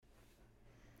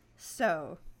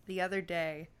So, the other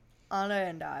day, Anna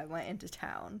and I went into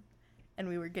town, and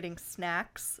we were getting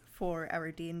snacks for our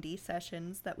D&D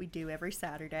sessions that we do every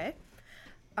Saturday.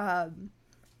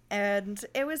 And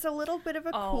it was a little bit of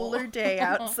a cooler day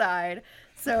outside,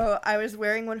 so I was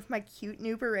wearing one of my cute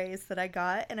new berets that I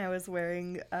got, and I was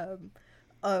wearing a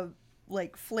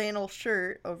flannel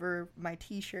shirt over my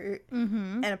t-shirt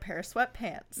and a pair of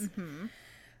sweatpants.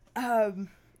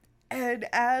 And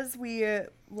as we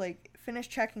finish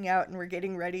checking out and we're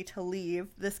getting ready to leave,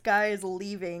 this guy is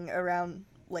leaving around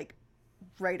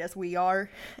right as we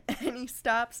are, and he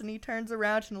stops and he turns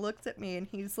around and looks at me and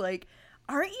he's like,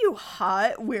 "Aren't you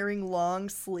hot wearing long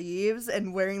sleeves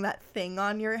and wearing that thing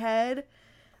on your head?"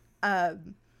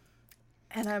 And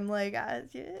I'm like,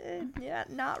 yeah,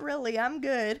 not really, I'm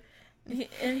good.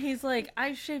 And he's like,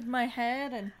 I shaved my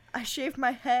head,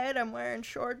 I'm wearing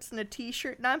shorts and a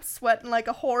t-shirt, and I'm sweating like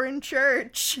a whore in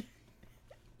church.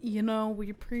 You know,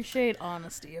 we appreciate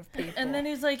honesty of people. And then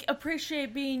he's like,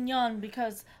 appreciate being young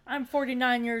because I'm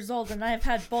 49 years old and I've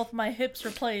had both my hips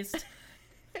replaced.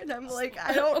 And I'm like,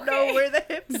 I don't know where the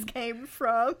hips came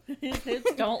from. His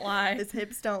hips don't lie. His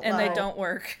hips don't and lie. And they don't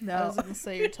work. No. I was going to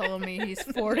say, you're telling me he's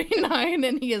 49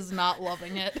 and he is not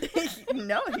loving it.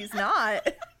 No, he's not.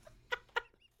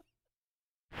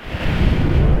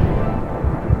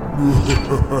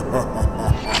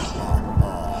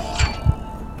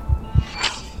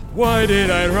 Why did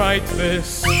I write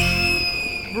this?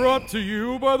 Brought to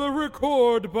you by the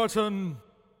record button.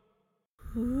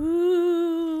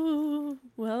 Ooh,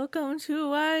 welcome to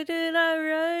Why Did I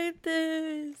Write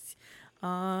This?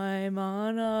 I'm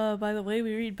Anna. By the way,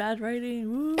 we read bad writing.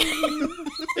 Ooh.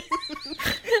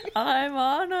 I'm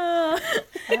Anna.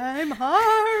 I'm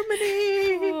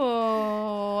Harmony.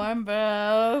 Oh, I'm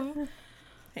Bev.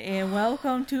 And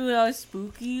welcome to a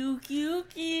spooky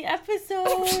ookie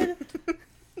episode.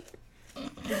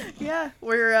 Yeah,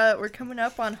 we're coming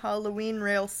up on Halloween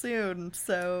real soon,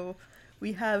 so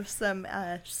we have some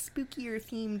spookier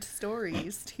themed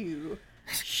stories to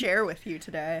share with you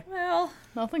today. Well,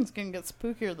 nothing's gonna get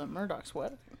spookier than Murdoch's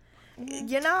wedding.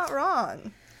 You're not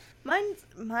wrong.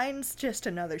 Mine's just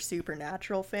another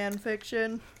supernatural fan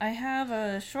fiction. I have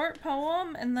a short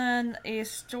poem and then a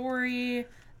story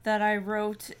that I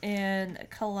wrote in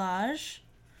collage,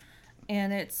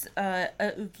 and it's a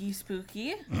ookie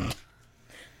spooky.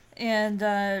 And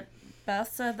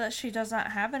Beth said that she doesn't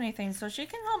have anything, so she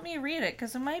can help me read it,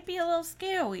 because it might be a little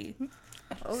scary.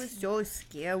 Oh, so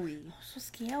scary. So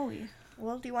scary.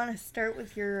 Well, do you want to start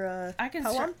with your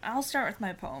poem? I'll start with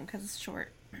my poem, because it's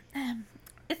short.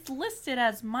 It's listed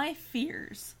as My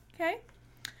Fears, okay?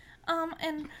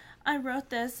 And I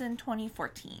wrote this in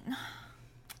 2014.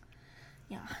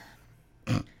 Yeah.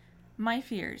 My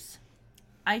fears.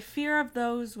 I fear of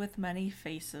those with many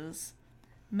faces.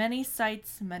 Many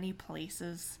sights, many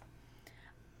places.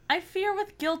 I fear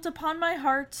with guilt upon my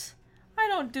heart. I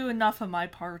don't do enough of my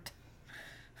part.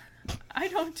 I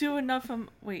don't do enough of...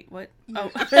 Wait, what? Oh.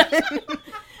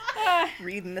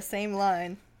 Reading the same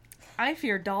line. I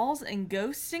fear dolls and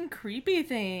ghosts and creepy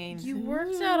things. You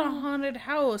worked at a haunted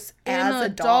house as a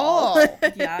doll.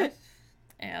 Yeah.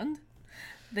 And?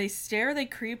 They stare, they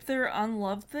creep, they're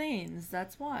unloved things.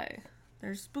 That's why.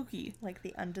 They're spooky. Like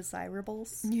the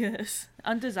undesirables? Yes.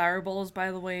 Undesirables,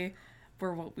 by the way,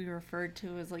 were what we referred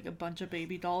to as like a bunch of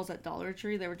baby dolls at Dollar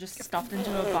Tree. They were just stuffed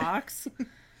into a box.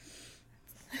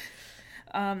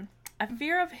 A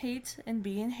fear of hate and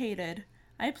being hated.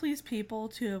 I please people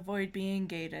to avoid being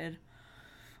gated.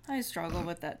 I struggle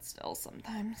with that still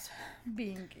sometimes.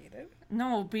 Being gated?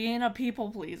 No, being a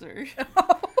people pleaser.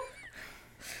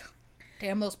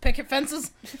 Damn those picket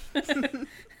fences.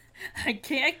 I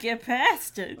can't get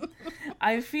past it.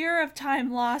 I fear of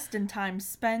time lost and time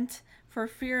spent, for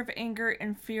fear of anger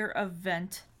and fear of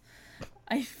vent.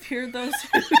 I fear those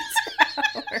who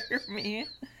tower me.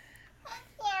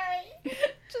 Sorry.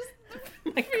 Just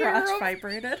my crotch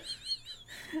vibrated.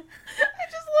 I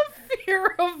just love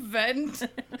fear of vent.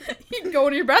 You can go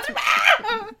into your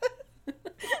bathroom.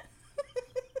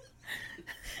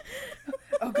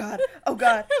 Oh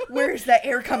god, where is that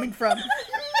air coming from?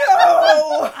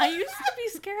 No! I used to be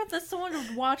scared that someone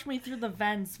would watch me through the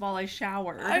vents while I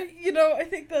showered. I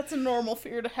think that's a normal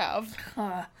fear to have.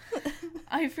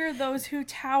 I fear those who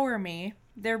tower me.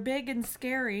 They're big and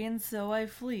scary, and so I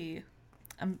flee.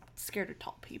 I'm scared of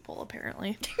tall people,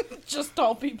 apparently. Just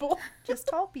tall people. Just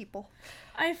tall people.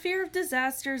 I fear of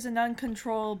disasters, and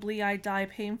uncontrollably I die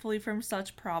painfully from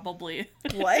such, probably.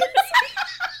 What?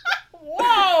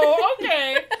 Whoa,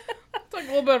 okay. Took a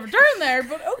little bit of a turn there,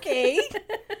 but okay.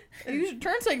 Use your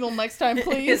turn signal next time,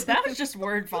 please. That was just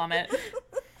word vomit.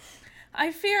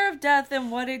 I fear of death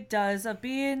and what it does, of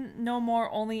being no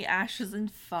more only ashes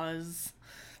and fuzz.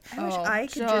 I wish I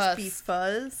could just be just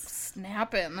fuzz.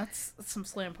 snapping. That's some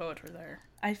slam poetry there.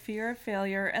 I fear of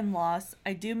failure and loss.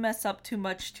 I do mess up too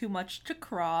much to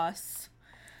cross.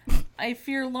 I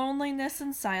fear loneliness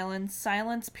and silence.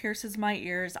 Silence pierces my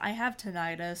ears. I have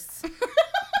tinnitus.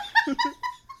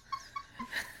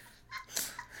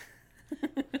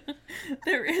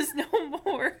 There is no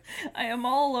more. I am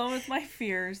all alone with my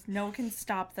fears. No one can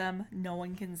stop them. No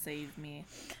one can save me.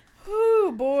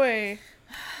 Oh boy.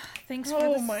 Thanks for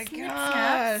Oh the my snick gosh.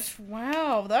 snaps.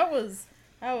 Wow. That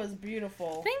was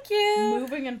beautiful. Thank you.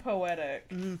 Moving and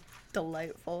poetic.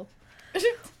 Delightful.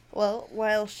 Well,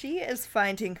 while she is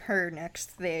finding her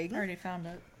next I thing, already found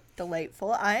it.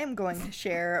 delightful, I am going to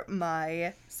share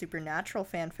my supernatural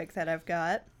fanfic that I've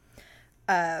got.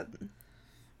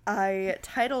 I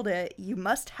titled it, "You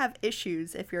Must Have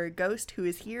Issues If You're a Ghost Who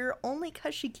Is Here Only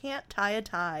 'Cause She Can't Tie a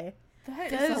Tie."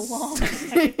 That That is is- a long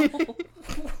title.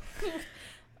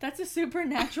 That's a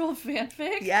supernatural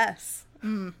fanfic? Yes.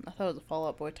 I thought it was a Fall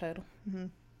Out Boy title.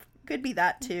 Could be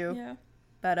that too. Yeah.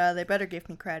 But they better give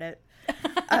me credit.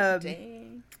 In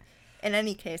Dang.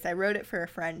 any case, I wrote it for a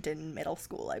friend in middle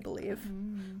school, I believe.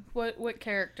 What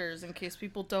characters, in case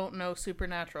people don't know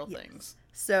supernatural things?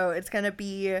 So it's going to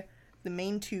be the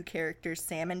main two characters,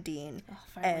 Sam and Dean. Oh,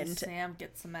 finally And- Sam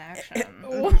gets some action.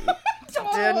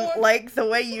 Didn't like the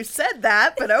way you said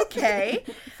that, but okay.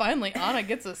 Finally, Anna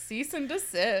gets a cease and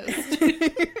desist.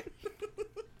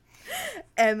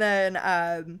 And then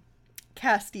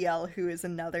Castiel, who is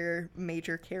another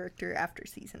major character after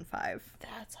season 5.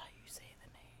 That's how you say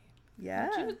the name. Yeah.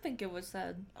 You would think it was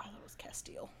said I thought it was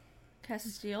Castile.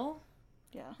 Castile?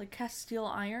 Yeah. Like Castile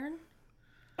Iron?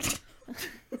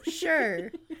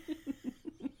 Sure.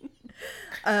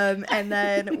 And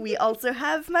then we also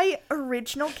have my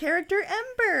original character,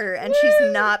 Ember, and she's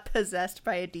not possessed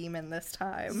by a demon this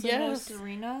time. Yeah. No Yes.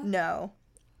 Serena? No.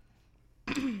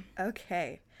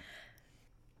 Okay.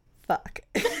 Fuck.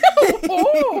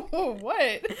 Oh,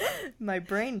 what? My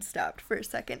brain stopped for a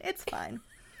second. It's fine.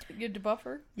 Good to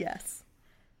buffer? Yes.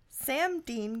 Sam,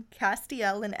 Dean,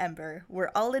 Castiel, and Ember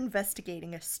were all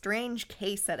investigating a strange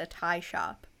case at a tie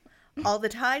shop. All the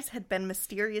ties had been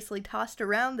mysteriously tossed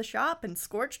around the shop and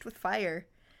scorched with fire.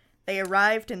 They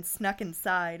arrived and snuck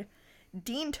inside.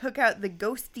 Dean took out the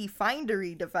ghosty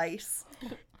findery device,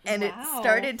 and it Wow.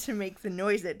 started to make the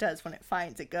noise it does when it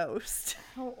finds a ghost.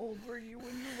 How old were you when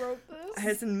you wrote this? I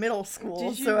was in middle school,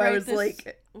 Did you so I write was this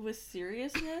like, with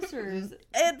seriousness or is it...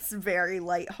 it's very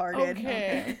lighthearted.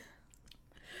 Okay.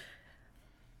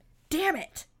 Damn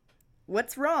it!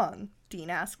 What's wrong? Dean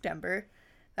asked Ember.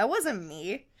 That wasn't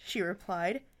me, she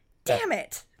replied. Damn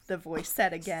it! The voice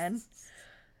said again.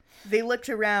 They looked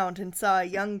around and saw a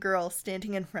young girl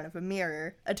standing in front of a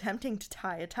mirror, attempting to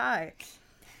tie a tie.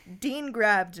 Dean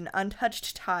grabbed an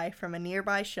untouched tie from a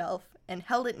nearby shelf and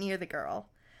held it near the girl.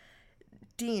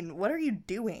 Dean, what are you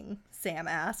doing? Sam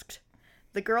asked.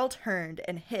 The girl turned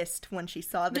and hissed when she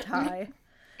saw the tie.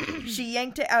 She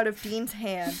yanked it out of Dean's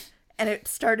hand, and it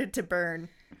started to burn.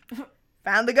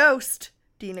 Found the ghost,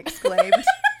 Dean exclaimed.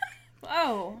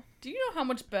 Oh. Do you know how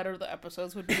much better the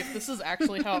episodes would be if this is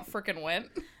actually how it frickin' went?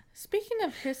 Speaking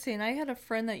of hissing, I had a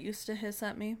friend that used to hiss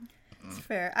at me. It's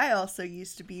fair. I also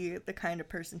used to be the kind of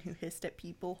person who hissed at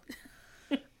people.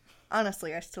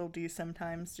 Honestly, I still do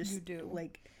sometimes. Just You do.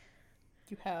 like,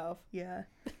 You have. yeah.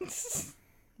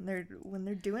 When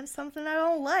they're doing something I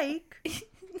don't like.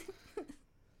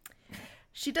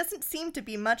 She doesn't seem to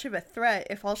be much of a threat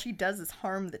if all she does is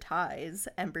harm the ties,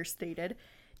 Ember stated.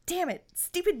 Damn it,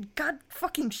 stupid god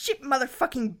fucking shit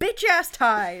motherfucking bitch ass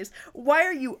ties! Why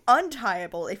are you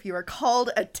untieable if you are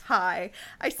called a tie?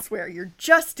 I swear you're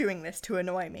just doing this to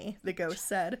annoy me, the ghost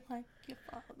said. Like your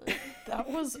father. That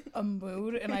was a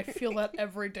mood, and I feel that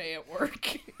every day at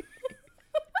work.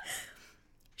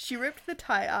 She ripped the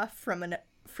tie off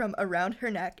from around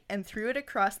her neck and threw it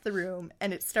across the room,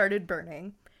 and it started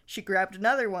burning. She grabbed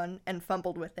another one and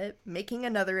fumbled with it, making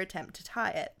another attempt to tie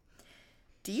it.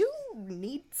 Do you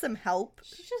need some help?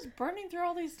 She's just burning through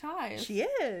all these ties. She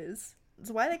is. That's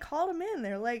why they called them in.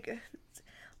 They're like,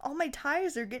 all my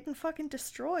ties are getting fucking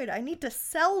destroyed. I need to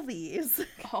sell these.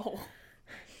 Oh.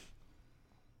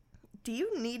 Do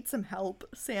you need some help?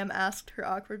 Sam asked her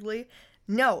awkwardly.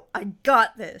 No, I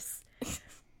got this.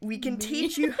 We can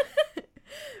teach you...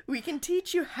 We can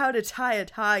teach you how to tie a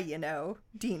tie, you know,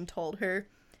 Dean told her.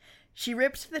 She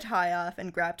ripped the tie off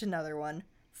and grabbed another one.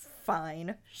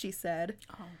 Fine, she said.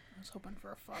 Oh, I was hoping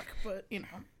for a fuck, but, you know.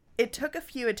 It took a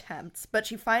few attempts, but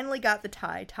she finally got the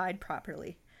tie tied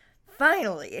properly.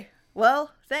 Finally!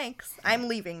 Well, thanks. I'm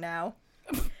leaving now.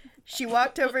 She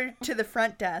walked over to the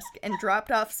front desk and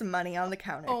dropped off some money on the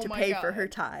counter Oh to my pay God. for her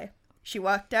tie. She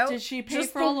walked out. Did she pay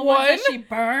Just for the all the ones that one? she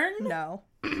burned? No.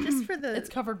 Just for the... It's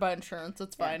covered by insurance.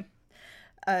 It's fine.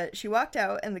 She walked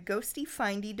out and the ghosty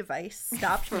findy device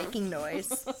stopped making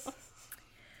noise.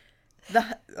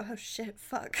 Oh shit,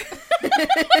 fuck.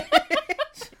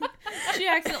 She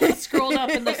accidentally scrolled up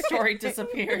and the story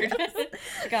disappeared.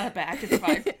 Got it back. It's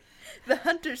fine. The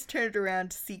hunters turned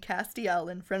around to see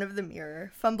Castiel in front of the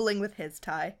mirror, fumbling with his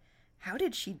tie. How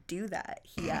did she do that?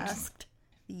 He asked.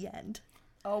 The end.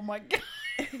 Oh my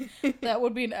god. That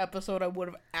would be an episode I would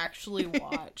have actually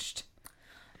watched.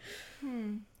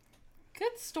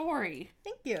 Good story.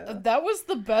 Thank you. That was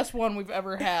the best one we've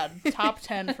ever had. Top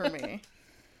 10 for me.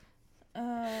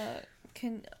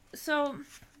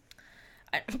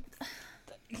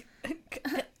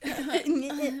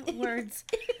 Words.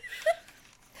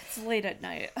 It's late at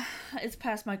night. It's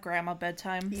past my grandma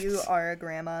bedtime. You are a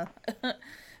grandma.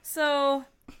 So,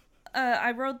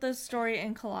 I wrote this story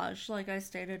in collage, like I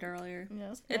stated earlier.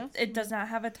 Yes, It does not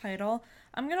have a title.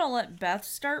 I'm gonna let Beth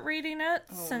start reading it,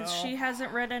 Oh, since no. she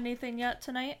hasn't read anything yet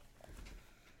tonight.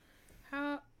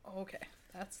 Okay,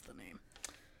 that's the name.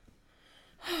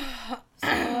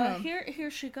 So, here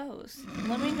she goes.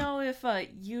 Let me know if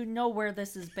you know where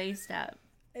this is based at.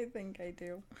 I think I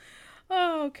do.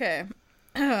 Oh, okay.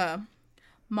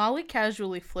 Molly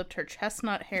casually flipped her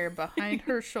chestnut hair behind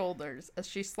her shoulders as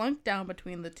she slunk down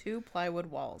between the two plywood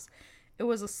walls. It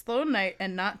was a slow night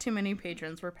and not too many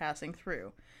patrons were passing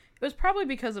through. It was probably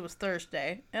because it was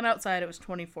Thursday, and outside it was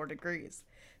 24 degrees.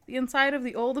 The inside of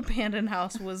the old abandoned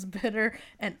house was bitter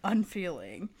and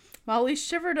unfeeling. Molly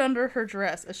shivered under her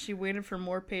dress as she waited for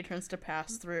more patrons to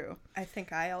pass through. I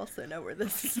think I also know where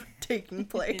this is taking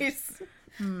place.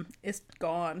 It's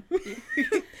gone.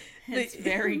 It's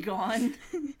very gone.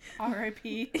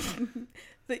 R.I.P.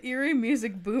 The eerie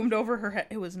music boomed over her head.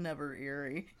 It was never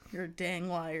eerie. You're a dang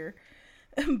liar.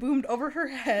 Boomed over her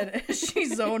head as she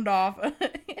zoned off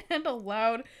and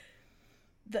allowed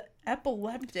the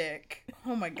epileptic,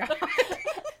 oh my god,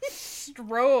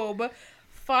 strobe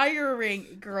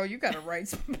firing. Girl, you gotta write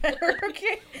some better,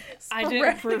 okay? I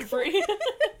didn't proofread.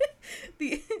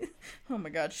 Oh my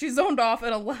god, she zoned off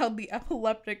and allowed the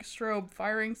epileptic strobe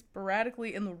firing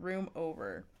sporadically in the room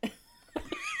over.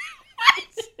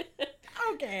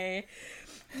 Okay.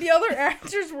 The other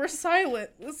actors were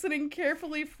silent, listening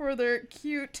carefully for their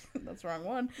cute, that's the wrong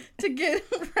one, to get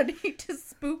ready to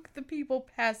spook the people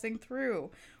passing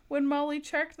through. When Molly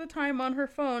checked the time on her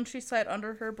phone, she said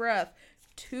under her breath,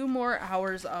 2 more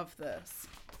hours of this.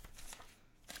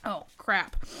 Oh,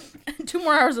 crap. 2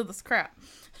 more hours of this crap.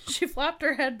 She flapped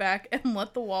her head back and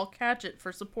let the wall catch it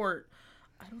for support.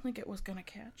 I don't think it was gonna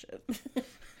catch it.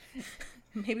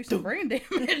 Maybe some brain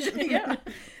damage. Yeah.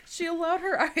 She allowed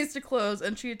her eyes to close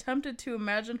and she attempted to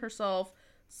imagine herself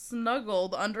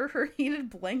snuggled under her heated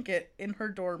blanket in her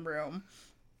dorm room.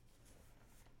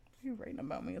 What are you writing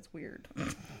about me? It's weird.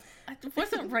 I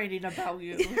wasn't writing about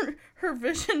you. Her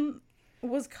vision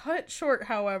was cut short,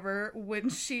 however, when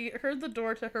she heard the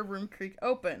door to her room creak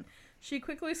open. She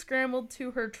quickly scrambled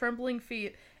to her trembling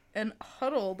feet and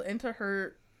huddled into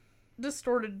her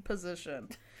distorted position.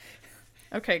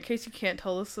 Okay, in case you can't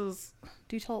tell, this is...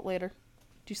 Do you tell it later?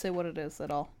 Do you say what it is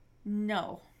at all?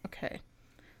 No. Okay.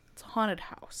 It's a haunted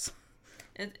house.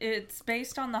 It's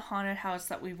based on the haunted house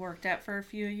that we worked at for a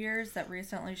few years that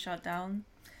recently shut down.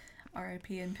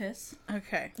 R.I.P. and piss.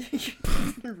 Okay.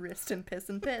 Wrist and piss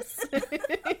and piss.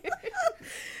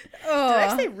 Oh. Did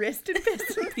I say wrist and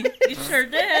piss and piss? You sure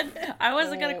did. I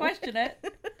wasn't going to question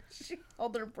it. She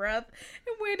held her breath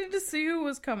and waited to see who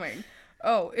was coming.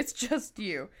 Oh, it's just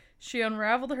you. She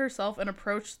unraveled herself and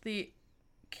approached the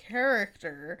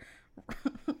character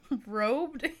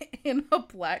robed in a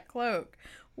black cloak.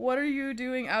 What are you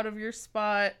doing out of your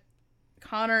spot?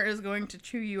 Connor is going to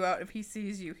chew you out if he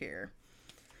sees you here.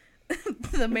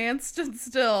 The man stood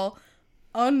still,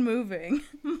 unmoving.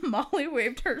 Molly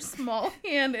waved her small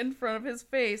hand in front of his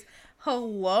face.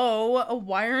 Hello?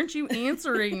 Why aren't you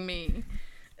answering me?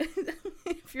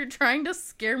 If you're trying to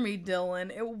scare me,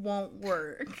 Dylan, it won't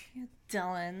work.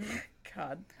 Dylan.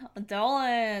 God,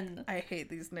 Dylan. I hate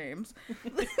these names.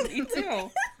 Me too.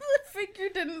 The figure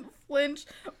didn't flinch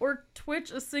or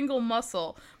twitch a single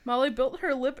muscle. Molly built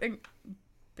her lip and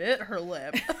bit her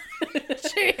lip.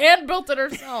 She hand built it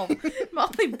herself.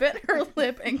 Molly bit her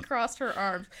lip and crossed her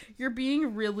arms. You're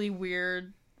being really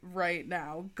weird right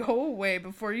now. Go away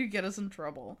before you get us in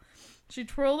trouble. She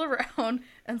twirled around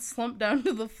and slumped down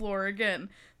to the floor again.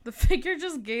 The figure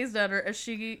just gazed at her as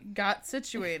she got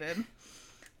situated.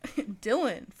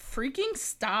 Dylan, freaking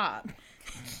stop.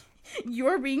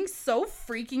 You're being so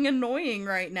freaking annoying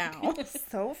right now.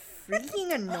 So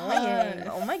freaking annoying.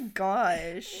 Oh my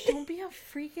gosh. Don't be a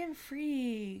freaking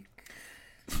freak.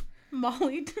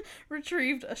 Molly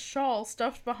retrieved a shawl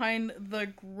stuffed behind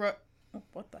the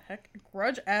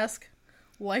grudge-esque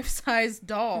life-size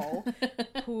doll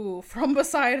from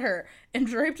beside her and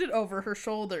draped it over her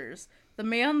shoulders. The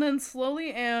man then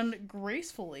slowly and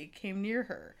gracefully came near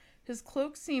her. His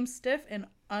cloak seemed stiff and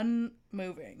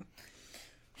unmoving.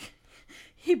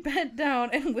 He bent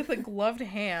down and with a gloved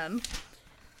hand,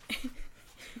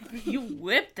 You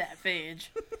whipped that bitch.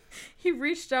 he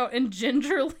reached out and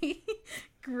gingerly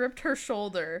gripped her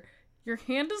shoulder. Your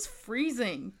hand is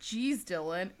freezing. Jeez,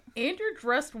 Dylan. And you're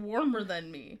dressed warmer than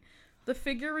me. The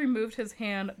figure removed his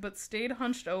hand, but stayed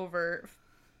hunched over,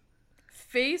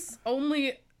 face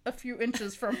only a few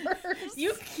inches from hers.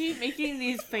 You keep making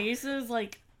these faces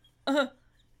like,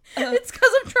 It's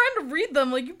because I'm trying to read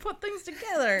them like you put things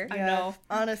together. I know.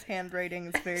 Anna's handwriting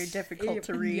is very difficult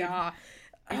to read. Yeah.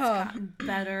 It's gotten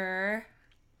better.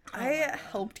 I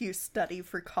helped you study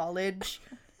for college,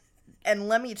 and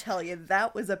let me tell you,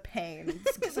 that was a pain.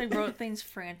 Because I wrote things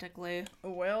frantically.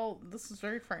 Well, this is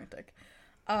very frantic.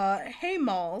 Hey,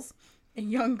 Malls. A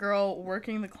young girl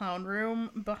working the clown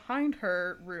room behind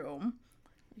her room.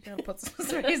 You gotta put some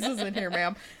spaces in here,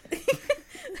 ma'am.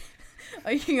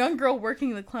 A young girl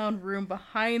working the clown room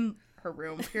behind her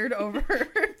room peered over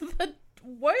the...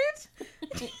 What?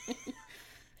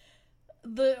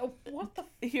 What the...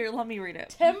 Here, let me read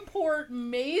it. Temport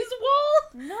maze wall?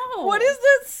 No. What does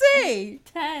that say?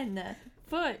 10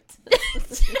 foot. Okay.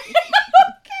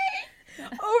 Over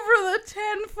the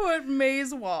 10-foot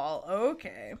maze wall.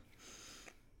 Okay.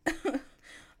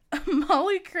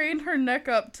 Molly craned her neck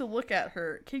up to look at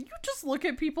her. Can you just look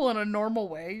at people in a normal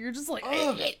way? You're just like,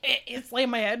 slam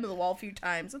my head into the wall a few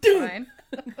times. It's fine.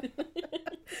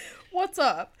 What's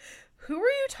up? Who are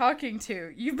you talking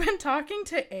to? You've been talking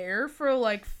to air for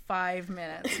like 5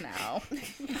 minutes now.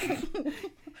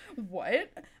 What?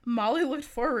 Molly looked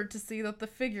forward to see that the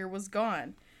figure was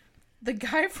gone. The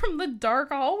guy from the dark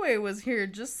hallway was here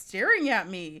just staring at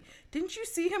me. Didn't you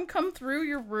see him come through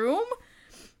your room?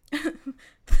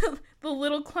 The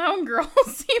little clown girl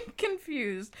seemed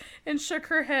confused and shook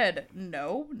her head.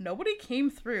 No, nobody came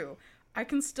through. I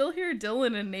can still hear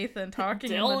Dylan and Nathan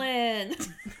talking. Dylan!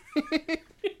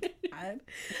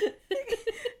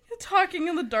 Talking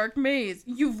in the dark maze.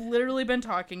 You've literally been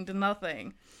talking to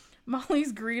nothing.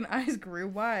 Molly's green eyes grew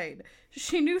wide.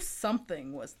 She knew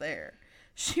something was there.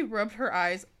 She rubbed her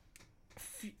eyes.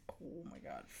 Oh my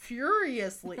god.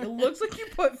 Furiously. It looks like you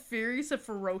put furious and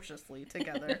ferociously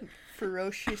together.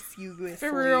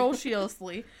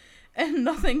 Ferociously. And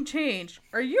nothing changed.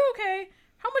 Are you okay?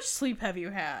 How much sleep have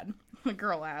you had? The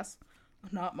girl asked.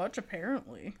 Not much,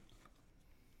 apparently.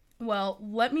 Well,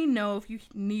 let me know if you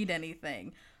need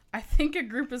anything. I think a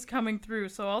group is coming through,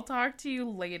 so I'll talk to you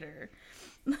later.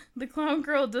 The clown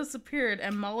girl disappeared,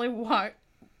 and Molly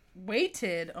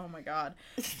waited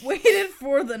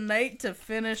for the night to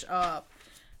finish up.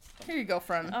 Here you go,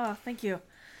 friend. Oh, thank you.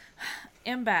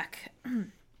 I'm back.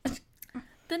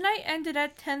 The night ended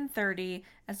at 10:30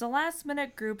 as the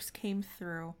last-minute groups came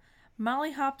through.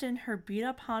 Molly hopped in her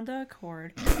beat-up Honda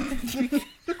Accord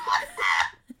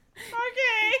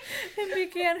and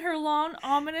began her long,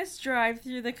 ominous drive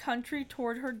through the country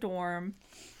toward her dorm.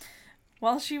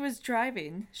 While she was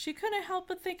driving, she couldn't help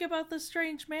but think about the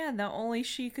strange man that only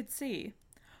she could see.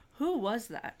 Who was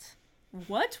that?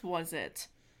 What was it?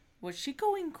 Was she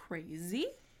going crazy?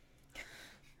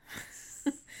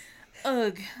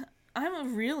 Ugh, I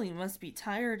really must be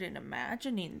tired and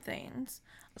imagining things.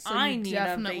 So you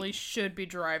definitely should be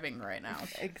driving right now.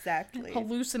 Exactly.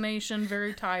 Hallucination,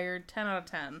 very tired, 10 out of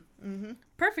 10. Mm-hmm.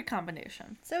 Perfect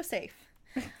combination. So safe.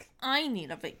 I need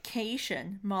a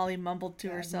vacation, Molly mumbled to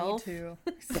herself. Me too.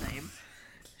 Same.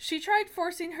 She tried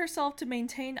forcing herself to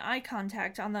maintain eye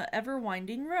contact on the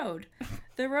ever-winding road.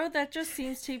 The road that just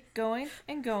seems to keep going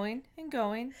and going and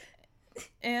going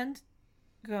and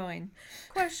going.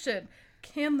 Question.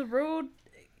 Can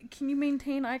you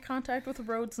maintain eye contact with the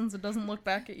road since it doesn't look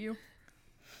back at you?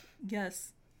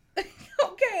 Yes.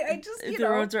 Okay, I just, The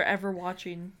roads are ever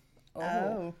watching.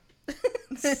 Oh.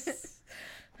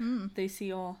 They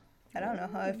see all. I don't know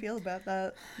how I feel about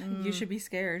that. You should be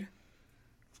scared.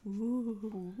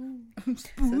 So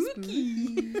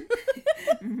spooky.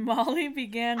 Molly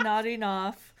began nodding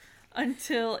off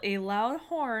until a loud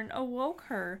horn awoke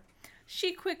her.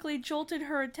 She quickly jolted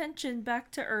her attention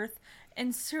back to Earth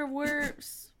and swerved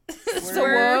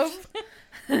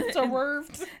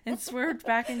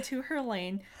back into her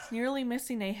lane, nearly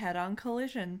missing a head-on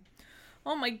collision.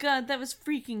 Oh my god, that was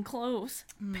freaking close.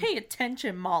 Pay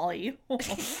attention, Molly.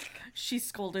 She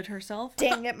scolded herself.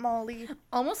 Dang it, Molly.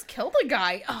 Almost killed a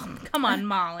guy. Oh, come on,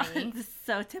 Molly. This is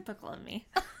so typical of me.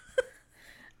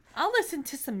 I'll listen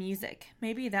to some music.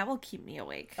 Maybe that will keep me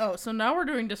awake. Oh, so now we're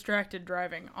doing distracted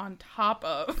driving on top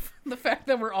of the fact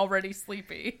that we're already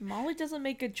sleepy. Molly doesn't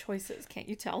make good choices, can't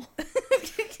you tell?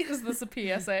 Is this a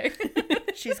PSA?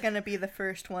 She's gonna be the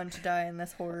first one to die in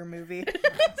this horror movie.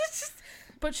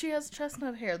 But she has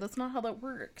chestnut hair. That's not how that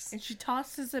works. And she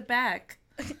tosses it back.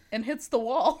 And hits the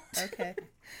wall. Okay.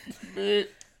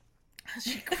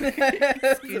 She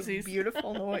It's a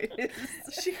beautiful noise.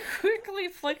 She quickly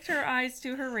flicked her eyes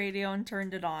to her radio and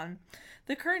turned it on.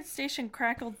 The current station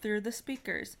crackled through the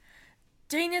speakers.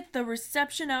 Dang it, the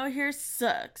reception out here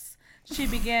sucks. She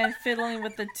began fiddling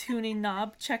with the tuning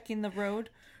knob, checking the road.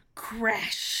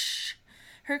 Crash!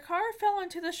 Her car fell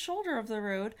onto the shoulder of the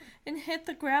road and hit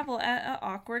the gravel at an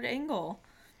awkward angle.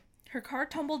 Her car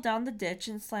tumbled down the ditch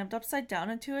and slammed upside down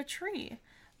into a tree.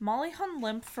 Molly hung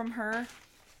limp from her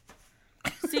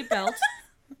seatbelt,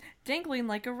 dangling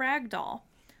like a rag doll.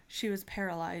 She was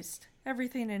paralyzed.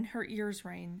 Everything in her ears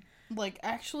rang. Like,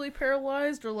 actually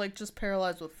paralyzed or, like, just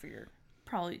paralyzed with fear?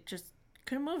 Probably just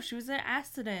couldn't move. She was in an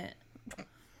accident.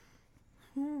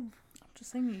 I'm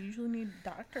just saying you usually need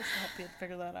doctors to help you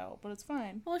figure that out, but it's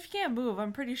fine. Well, if you can't move,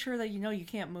 I'm pretty sure that you know you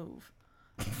can't move.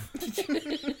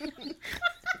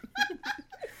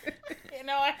 You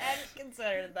know, I hadn't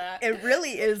considered that. It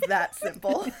really is that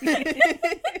simple.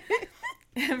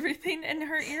 Everything in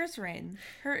her ears rang.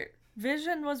 Her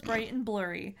vision was bright and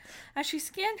blurry. As she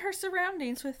scanned her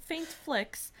surroundings with faint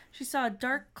flicks, she saw a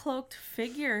dark cloaked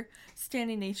figure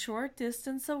standing a short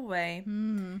distance away.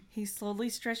 He slowly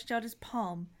stretched out his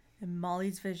palm, and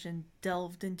Molly's vision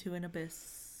delved into an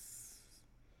abyss.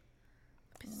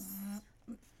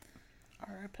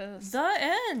 R.I.P.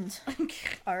 The end.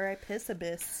 R.I.P.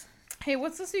 Abyss. Hey,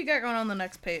 what's this you got going on the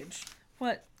next page?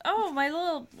 What? Oh, my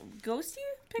little ghosty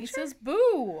picture? He says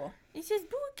boo. It says,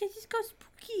 boo, kids just go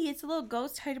spooky. It's a little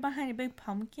ghost hiding behind a big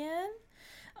pumpkin.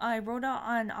 I wrote out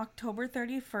on October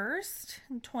 31st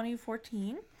in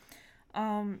 2014.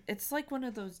 It's like one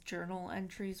of those journal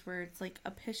entries where it's like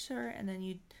a picture and then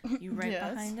you write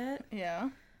Yes. behind it. Yeah.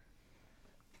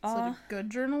 Is it a good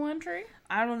journal entry?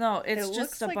 I don't know. It's It just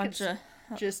looks a like bunch of...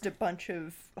 Just a bunch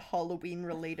of Halloween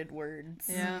related words.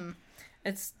 Yeah.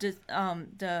 It's just,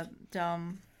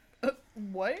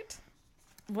 What?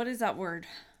 what is that word?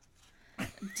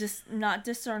 Just not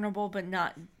discernible, but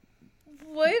not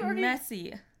What? Are you...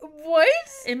 messy. What?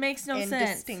 It makes no sense.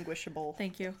 Indistinguishable.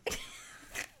 Thank you.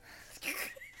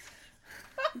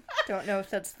 Don't know if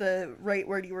that's the right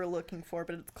word you were looking for,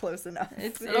 but it's close enough.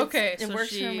 It's Okay, It so works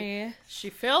she- for me. She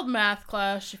failed math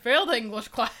class. She failed English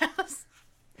class.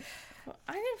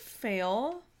 I didn't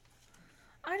fail.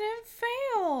 I didn't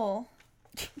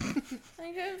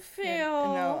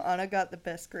fail. No, Anna got the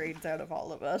best grades out of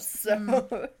all of us,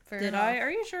 so Fair Did enough. I?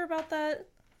 Are you sure about that?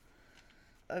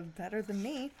 Better than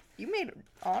me. You made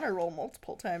honor roll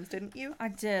multiple times, didn't you? I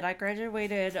did. I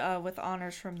graduated with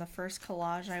honors from the first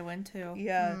collage I went to.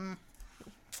 Yeah,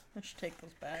 I should take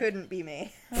those back. couldn't be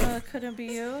me. Couldn't be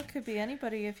you. It could be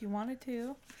anybody if you wanted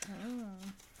to. Oh.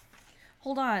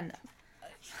 Hold on.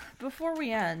 Before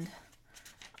we end,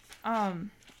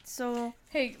 so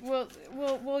Hey, well,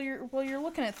 while you're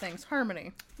looking at things,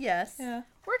 Harmony, Yes. yeah.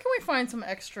 where can we find some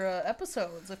extra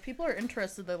episodes if people are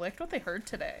interested? They liked what they heard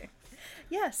today.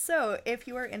 Yeah, so if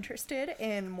you are interested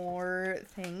in more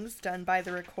things done by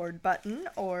the Record Button,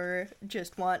 or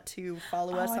just want to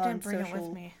follow us I on didn't bring it with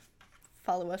social me.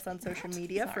 follow us on social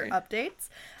media for Sorry. updates,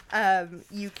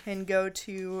 you can go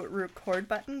to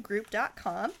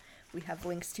recordbuttongroup.com. We have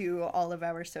links to all of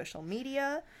our social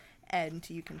media, and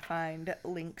you can find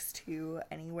links to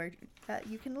anywhere that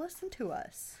you can listen to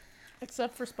us.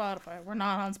 Except for Spotify. We're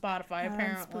not on Spotify,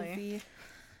 apparently.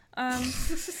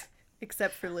 Spoofy.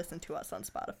 Except for listen to us on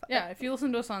Spotify. Yeah, if you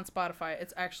listen to us on Spotify,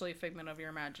 it's actually a figment of your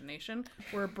imagination.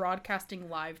 We're broadcasting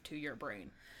live to your brain.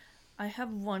 I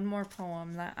have one more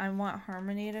poem that I want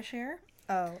Harmony to share.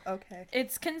 Oh, okay.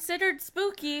 It's considered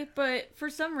spooky, but for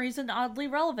some reason oddly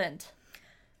relevant.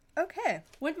 Okay.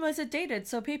 When was it dated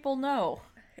so people know?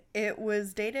 It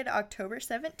was dated October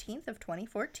 17th of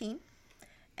 2014,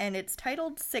 and it's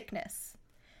titled Sickness.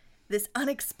 This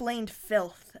unexplained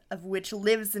filth of which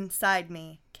lives inside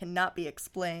me cannot be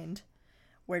explained.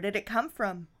 Where did it come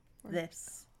from?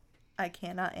 This I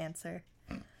cannot answer.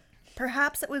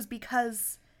 Perhaps it was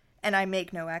because, and I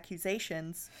make no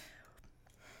accusations,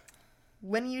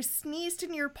 when you sneezed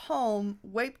in your palm,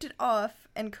 wiped it off,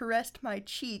 and caressed my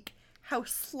cheek, how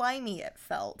slimy it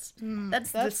felt.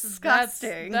 That's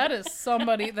disgusting. That is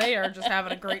somebody, they are just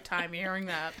having a great time hearing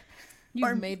that.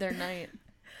 You've made their night.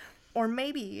 Or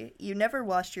maybe you never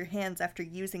washed your hands after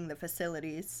using the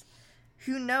facilities.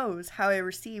 Who knows how I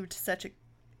received such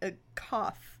a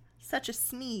cough, such a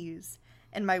sneeze,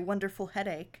 and my wonderful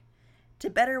headache. To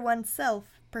better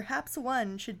oneself, perhaps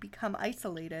one should become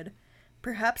isolated.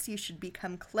 Perhaps you should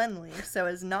become cleanly so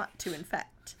as not to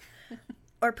infect.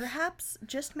 Or perhaps,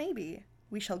 just maybe,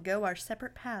 we shall go our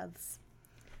separate paths.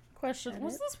 Question,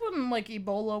 was this when, like,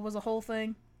 Ebola was a whole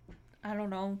thing? I don't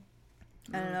know.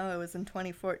 I don't know, it was in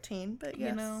 2014, but yes.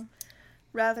 You know?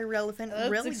 Rather relevant. That's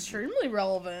really extremely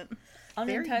relevant.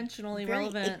 Unintentionally very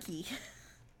relevant. icky.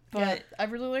 But Yeah, I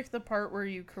really like the part where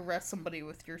you caress somebody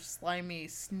with your slimy,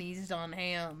 sneezed-on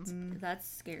hands. that's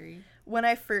scary. When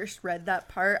I first read that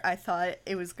part, I thought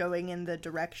it was going in the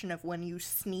direction of when you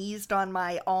sneezed on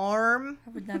my arm.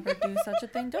 I would never do such a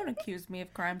thing. Don't accuse me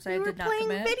of crimes I We were did not playing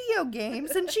commit. video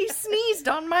games and she sneezed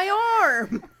on my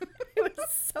arm. It was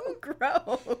so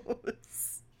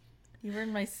gross. You were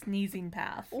in my sneezing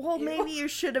path. Well, maybe you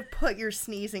should have put your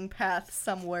sneezing path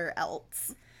somewhere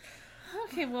else.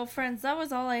 Okay, well, friends, that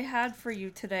was all I had for you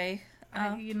today.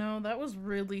 You know, that was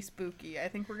really spooky. I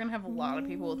think we're gonna have a lot of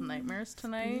people with nightmares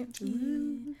tonight.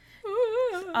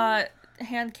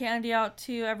 Hand candy out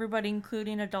to everybody,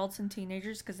 including adults and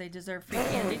teenagers, because they deserve free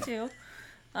candy too.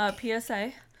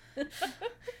 PSA.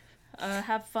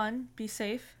 Have fun, be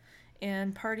safe,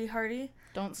 and party hardy.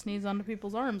 Don't sneeze onto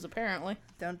people's arms, apparently.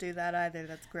 Don't do that either,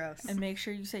 that's gross. And make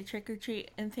sure you say trick or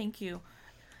treat and thank you.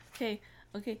 Okay.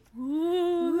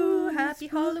 Ooh, happy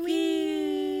spooky.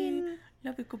 Halloween!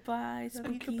 Love you, goodbye. Love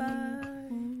you, Spooky.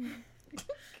 goodbye.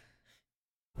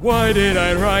 Why did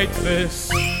I write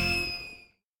this?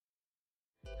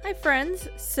 Hi friends,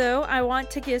 so I want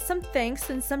to give some thanks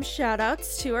and some shout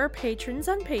outs to our patrons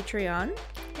on Patreon.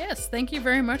 Yes, thank you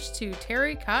very much to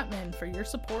Terry Cotman for your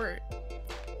support.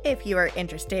 If you are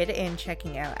interested in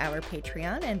checking out our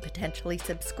Patreon and potentially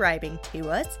subscribing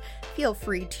to us, feel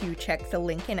free to check the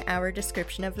link in our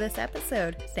description of this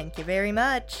episode. Thank you very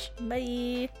much.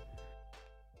 Bye.